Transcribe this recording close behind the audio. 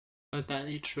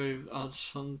very true, or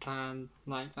sometimes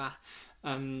like that.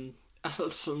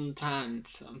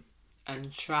 Sometimes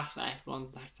and chat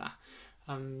everyone like that.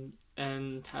 And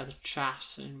how to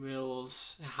chat and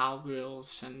rules, how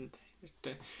rules and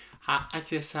the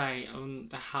as you say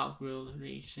the how rules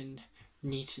reason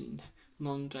Newton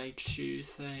Monday,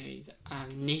 Tuesday,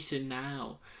 Newton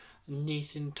now,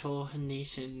 Newton talk and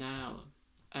Newton now.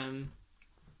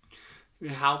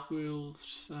 How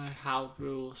rules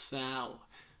now.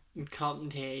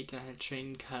 Cotton here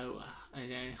drink cola,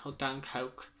 and hold down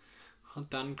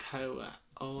cola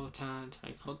all the time.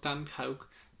 Like hold down coke,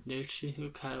 no sugar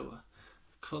cola,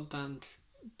 cut down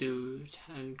dude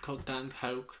and cut down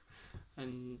coke,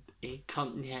 and it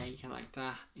cotton here like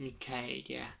that. Okay,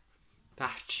 yeah,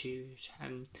 attitude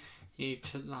and you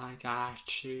put like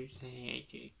attitude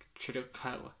to the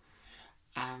cola.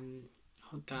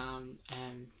 Hold down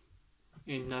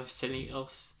in no silly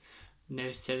us.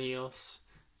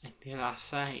 And did I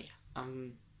say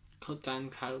cut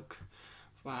down coke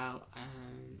while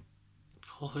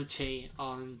tea,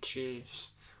 orange juice,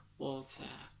 water,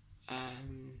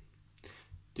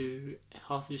 do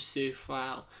hot soup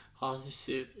while hot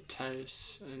soup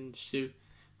toast and soup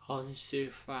hot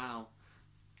soup while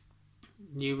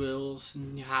new rules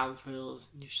and you have rules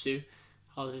and you soup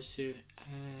hot soup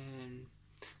and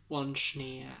one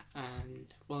sneer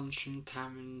and one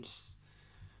tammins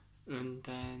and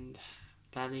then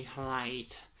Danny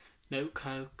Hyde, no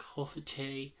coke, coffee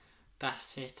tea,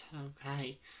 that's it,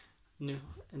 okay.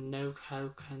 No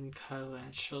coke and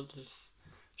cola, sugar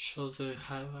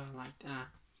cola like that.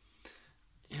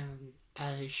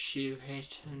 That is shoe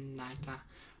hit and like that.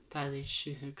 That is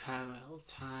sugar cola all the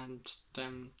time,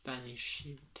 that is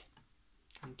shoot.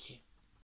 Thank you.